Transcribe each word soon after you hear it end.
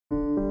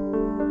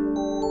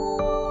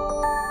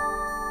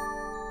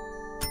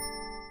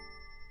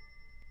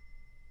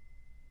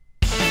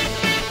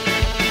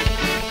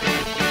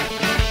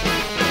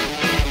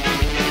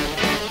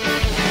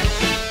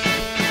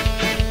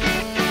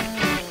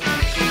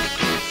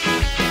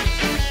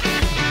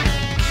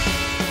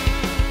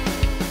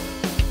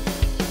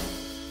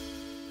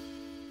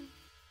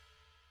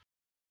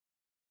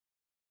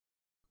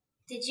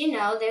Did you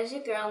know there's a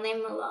girl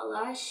named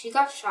Malala? She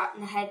got shot in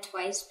the head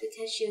twice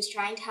because she was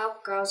trying to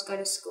help girls go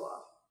to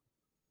school.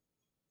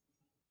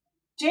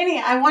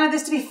 Janie, I wanted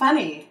this to be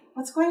funny.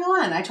 What's going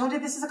on? I told you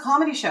this is a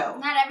comedy show.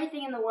 Not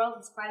everything in the world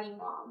is funny,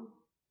 Mom.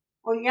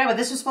 Well, yeah, but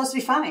this was supposed to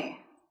be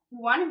funny.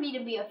 You wanted me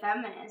to be a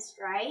feminist,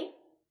 right?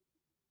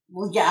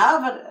 Well, yeah,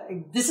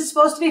 but this is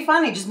supposed to be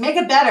funny. Just make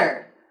it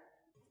better.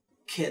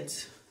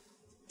 Kids.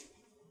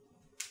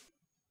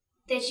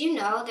 Did you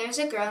know there's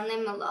a girl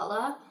named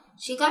Malala?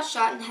 She got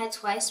shot in the head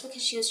twice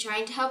because she was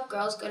trying to help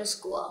girls go to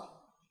school.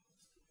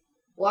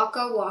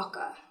 Waka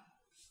waka.